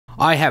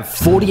I have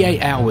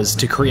 48 hours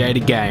to create a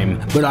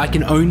game, but I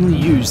can only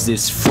use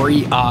this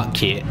free art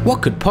kit.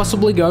 What could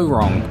possibly go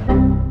wrong?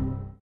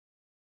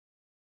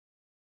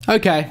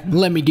 Okay,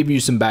 let me give you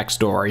some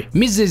backstory.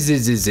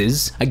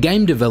 Miziziziz, a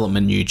game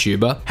development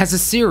YouTuber, has a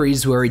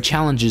series where he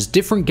challenges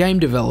different game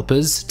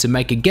developers to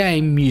make a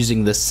game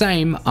using the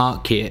same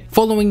art kit.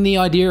 Following the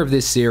idea of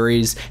this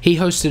series, he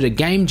hosted a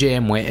game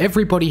jam where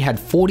everybody had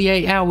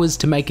 48 hours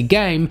to make a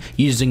game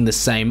using the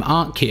same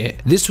art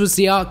kit. This was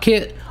the art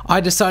kit I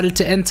decided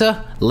to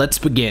enter. Let's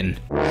begin.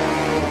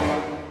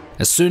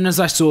 As soon as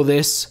I saw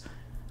this,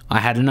 I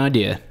had an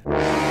idea.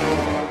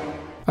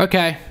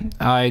 Okay,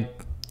 I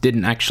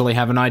didn't actually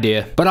have an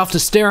idea, but after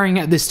staring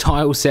at this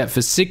tile set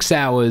for 6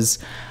 hours,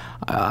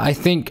 I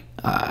think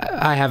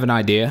I have an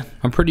idea.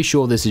 I'm pretty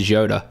sure this is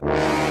Yoda.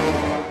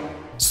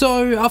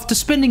 So, after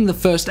spending the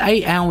first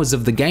 8 hours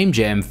of the game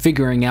jam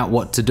figuring out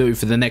what to do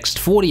for the next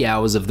 40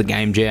 hours of the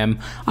game jam,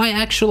 I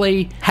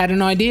actually had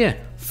an idea.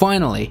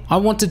 Finally, I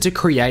wanted to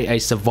create a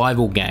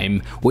survival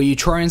game where you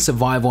try and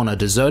survive on a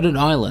deserted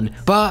island,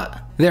 but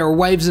there are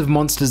waves of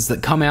monsters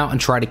that come out and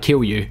try to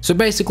kill you. So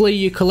basically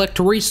you collect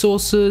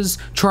resources,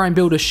 try and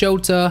build a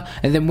shelter,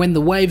 and then when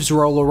the waves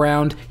roll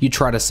around, you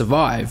try to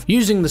survive.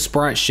 Using the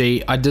sprite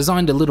sheet, I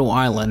designed a little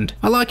island.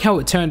 I like how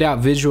it turned out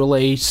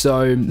visually,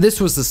 so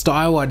this was the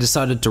style I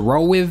decided to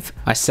roll with.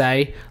 I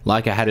say,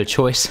 like I had a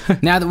choice.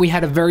 Now that we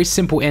had a very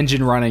simple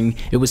engine running,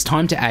 it was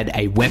time to add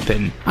a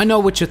weapon. I know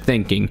what you're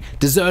thinking.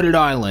 Deserted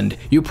island.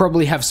 You'll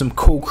probably have some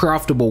cool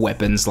craftable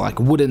weapons like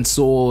wooden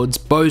swords,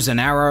 bows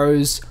and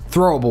arrows,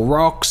 throwable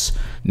rocks.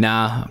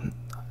 Nah,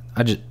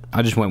 I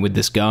just went with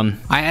this gun.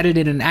 I added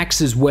in an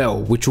axe as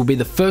well, which will be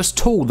the first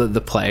tool that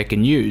the player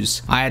can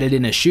use. I added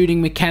in a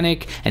shooting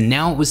mechanic, and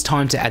now it was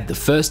time to add the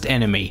first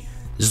enemy.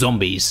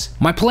 Zombies.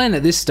 My plan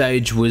at this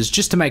stage was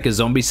just to make a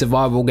zombie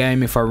survival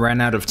game if I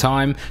ran out of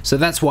time, so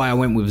that's why I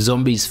went with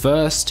zombies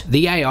first.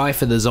 The AI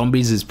for the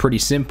zombies is pretty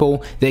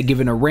simple. They're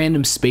given a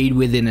random speed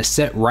within a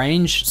set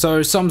range,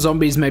 so some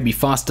zombies may be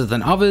faster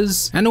than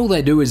others, and all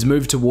they do is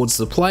move towards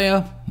the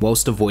player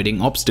whilst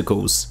avoiding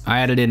obstacles. I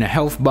added in a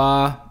health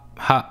bar,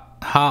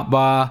 heart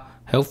bar,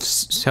 health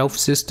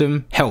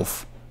system,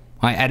 health.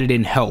 I added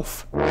in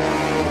health.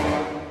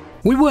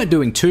 We weren't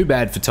doing too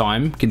bad for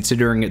time,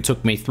 considering it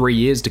took me 3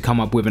 years to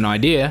come up with an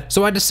idea,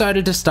 so I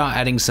decided to start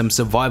adding some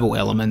survival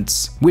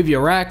elements. With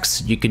your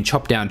axe, you can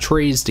chop down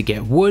trees to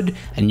get wood,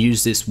 and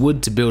use this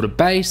wood to build a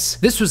base.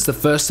 This was the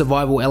first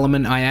survival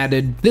element I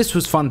added. This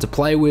was fun to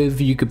play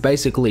with. You could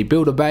basically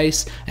build a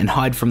base and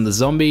hide from the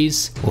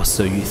zombies, or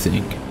so you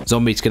think.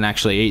 Zombies can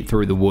actually eat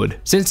through the wood.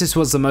 Since this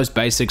was the most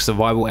basic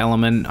survival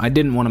element, I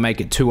didn't want to make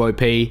it too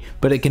OP,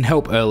 but it can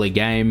help early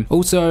game.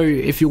 Also,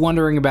 if you're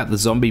wondering about the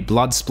zombie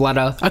blood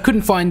splatter, I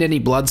couldn't find any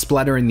blood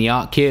splatter in the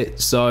art kit,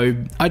 so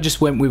I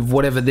just went with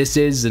whatever this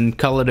is and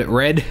colored it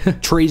red.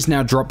 Trees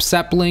now drop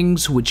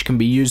saplings, which can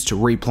be used to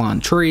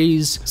replant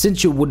trees.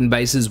 Since your wooden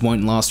bases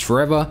won't last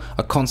forever,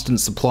 a constant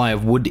supply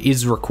of wood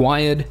is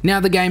required. Now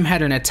the game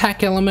had an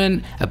attack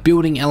element, a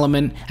building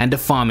element, and a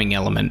farming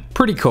element.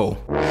 Pretty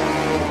cool.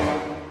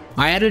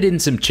 I added in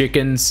some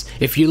chickens.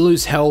 If you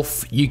lose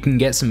health, you can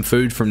get some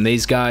food from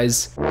these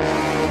guys.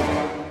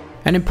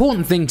 An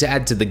important thing to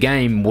add to the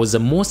game was a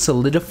more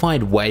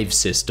solidified wave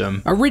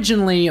system.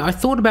 Originally, I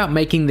thought about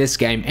making this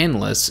game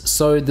endless,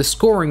 so the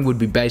scoring would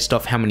be based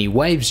off how many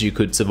waves you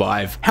could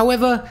survive.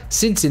 However,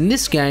 since in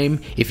this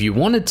game, if you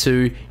wanted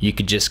to, you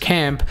could just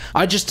camp,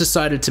 I just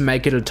decided to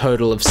make it a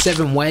total of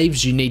 7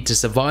 waves you need to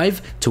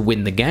survive to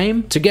win the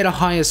game. To get a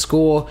higher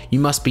score, you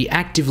must be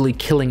actively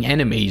killing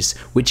enemies,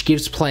 which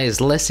gives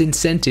players less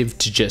incentive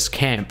to just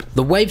camp.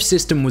 The wave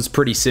system was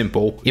pretty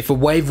simple. If a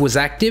wave was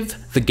active,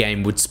 the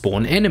game would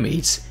spawn enemies.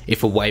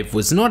 If a wave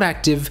was not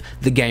active,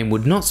 the game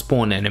would not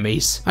spawn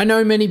enemies. I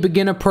know many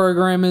beginner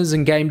programmers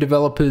and game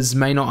developers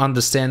may not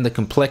understand the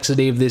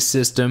complexity of this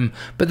system,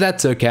 but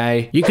that's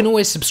okay. You can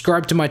always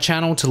subscribe to my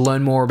channel to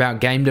learn more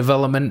about game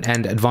development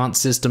and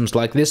advanced systems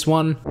like this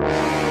one.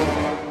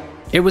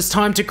 It was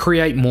time to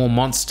create more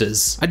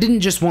monsters. I didn't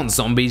just want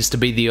zombies to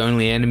be the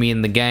only enemy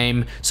in the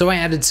game, so I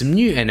added some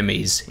new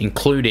enemies,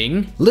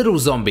 including little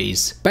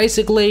zombies.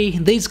 Basically,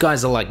 these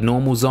guys are like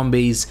normal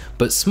zombies,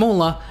 but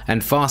smaller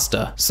and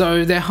faster.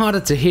 So they're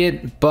harder to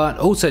hit, but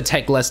also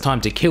take less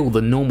time to kill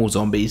than normal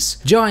zombies.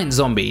 Giant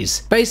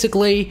zombies.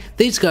 Basically,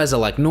 these guys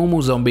are like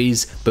normal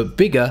zombies, but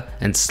bigger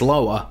and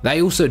slower.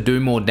 They also do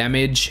more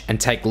damage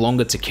and take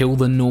longer to kill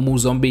than normal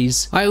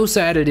zombies. I also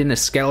added in a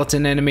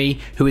skeleton enemy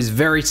who is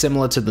very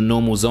similar to the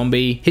normal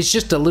zombie. He's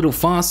just a little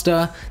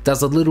faster,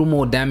 does a little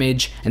more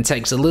damage, and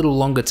takes a little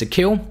longer to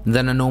kill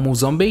than a normal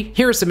zombie.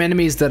 Here are some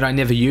enemies that I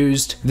never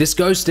used. This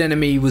ghost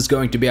enemy was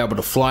going to be able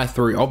to fly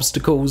through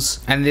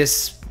obstacles, and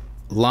this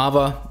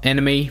lava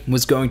enemy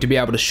was going to be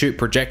able to shoot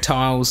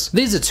projectiles.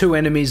 These are 2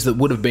 enemies that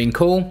would have been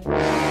cool.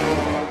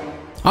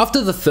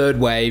 After the 3rd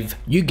wave,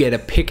 you get a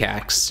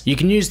pickaxe. You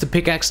can use the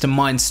pickaxe to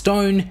mine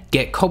stone,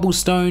 get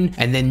cobblestone,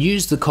 and then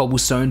use the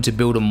cobblestone to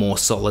build a more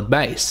solid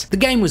base. The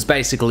game was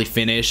basically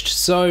finished,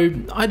 so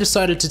I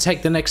decided to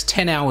take the next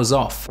 10 hours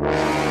off.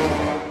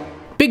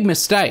 Big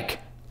mistake.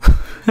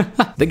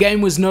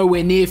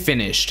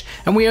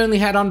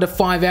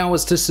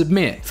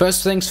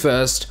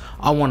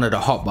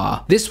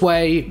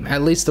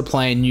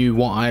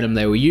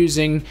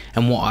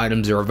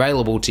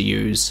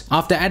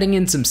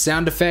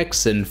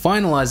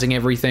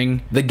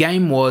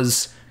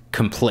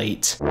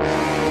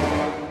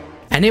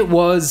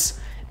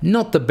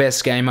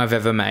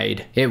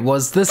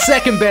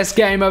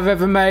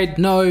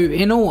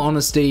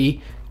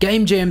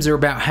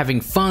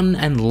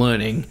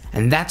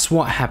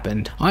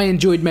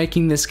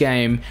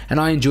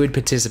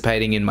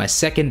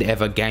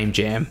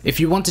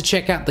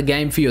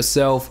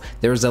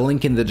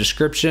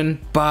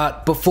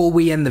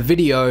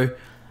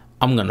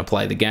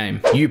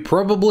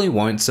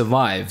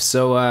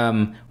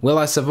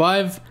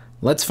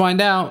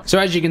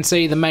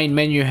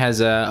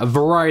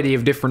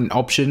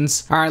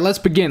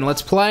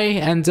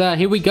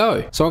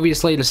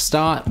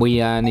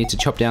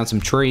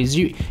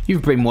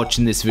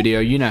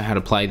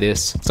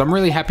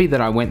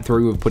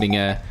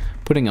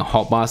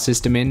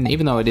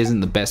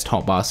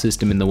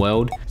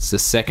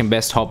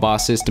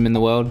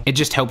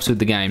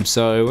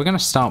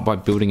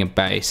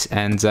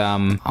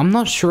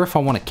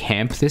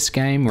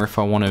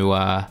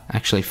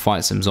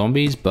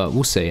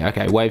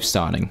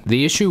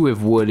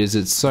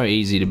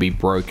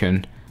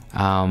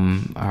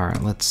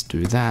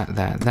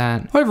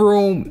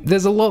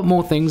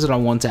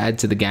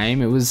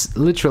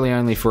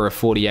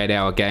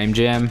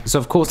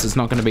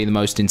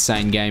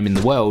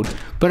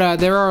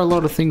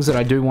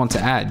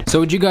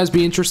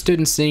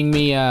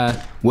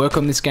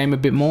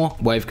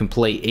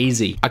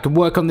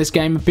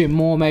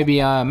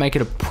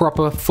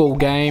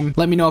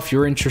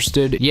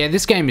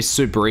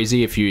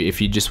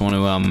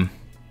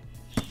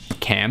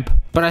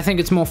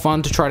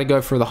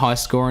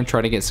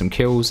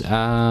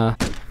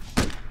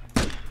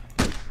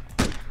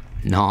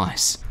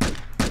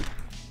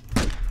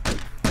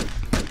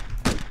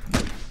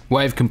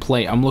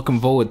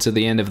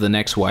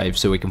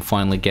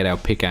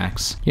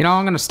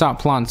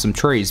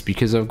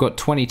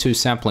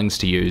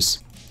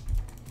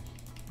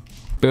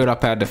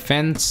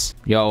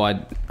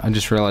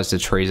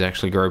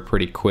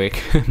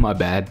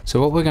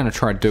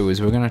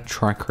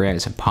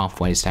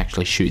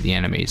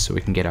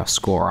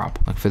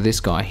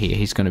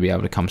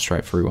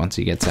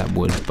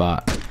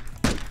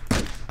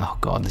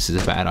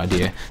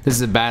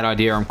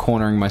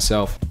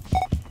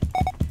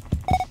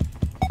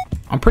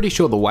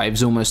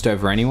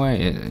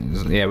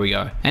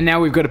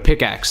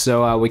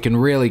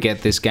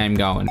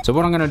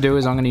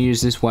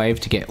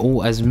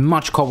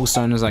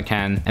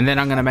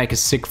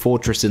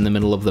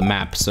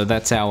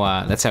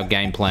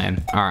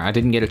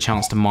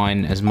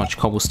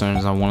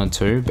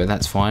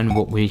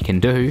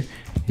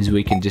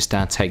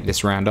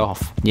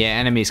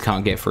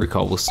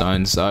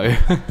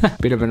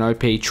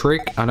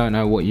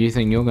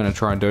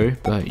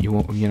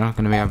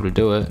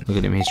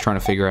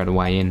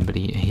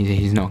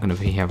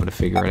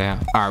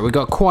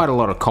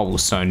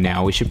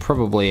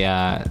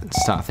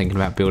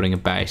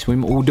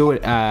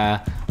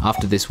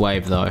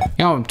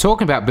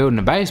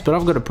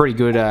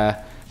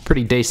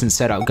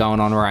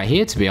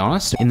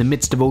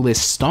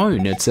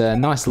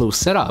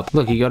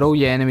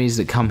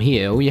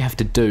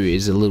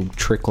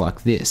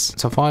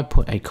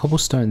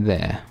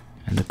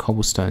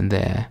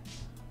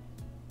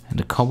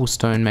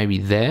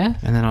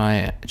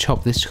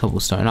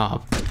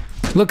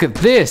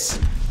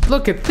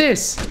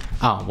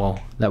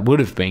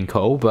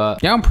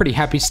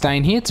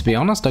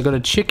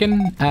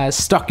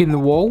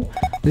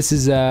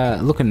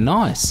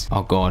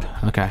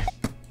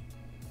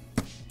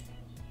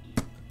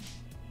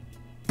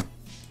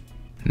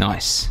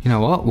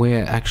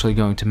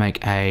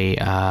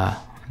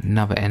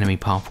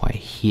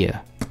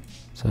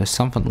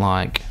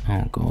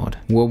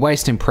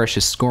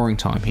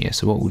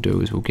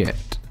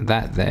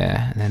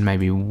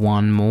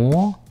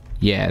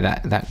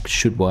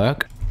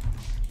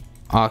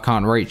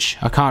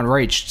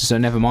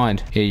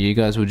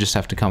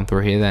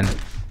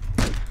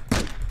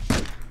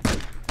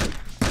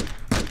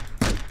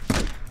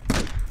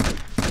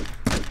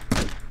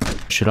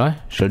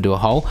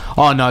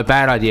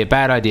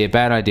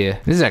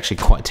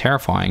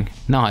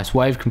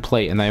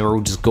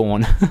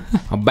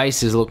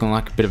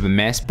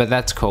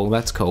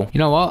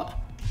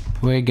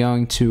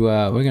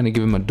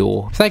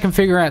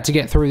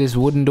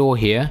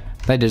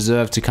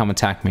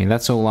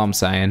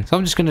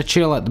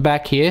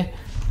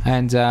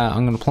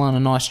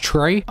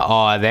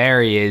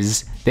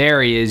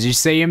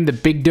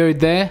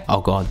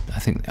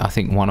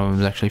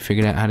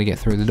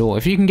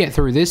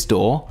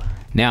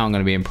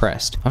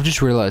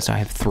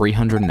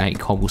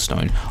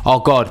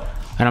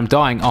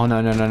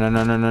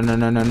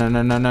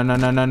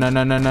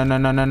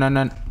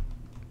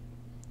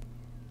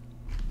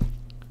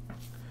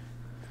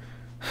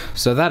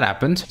 So that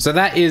happened. So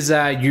that is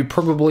You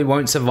Probably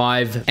Won't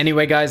Survive.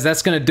 Anyway, guys,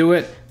 that's gonna do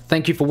it.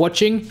 Thank you for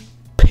watching.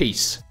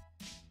 Peace.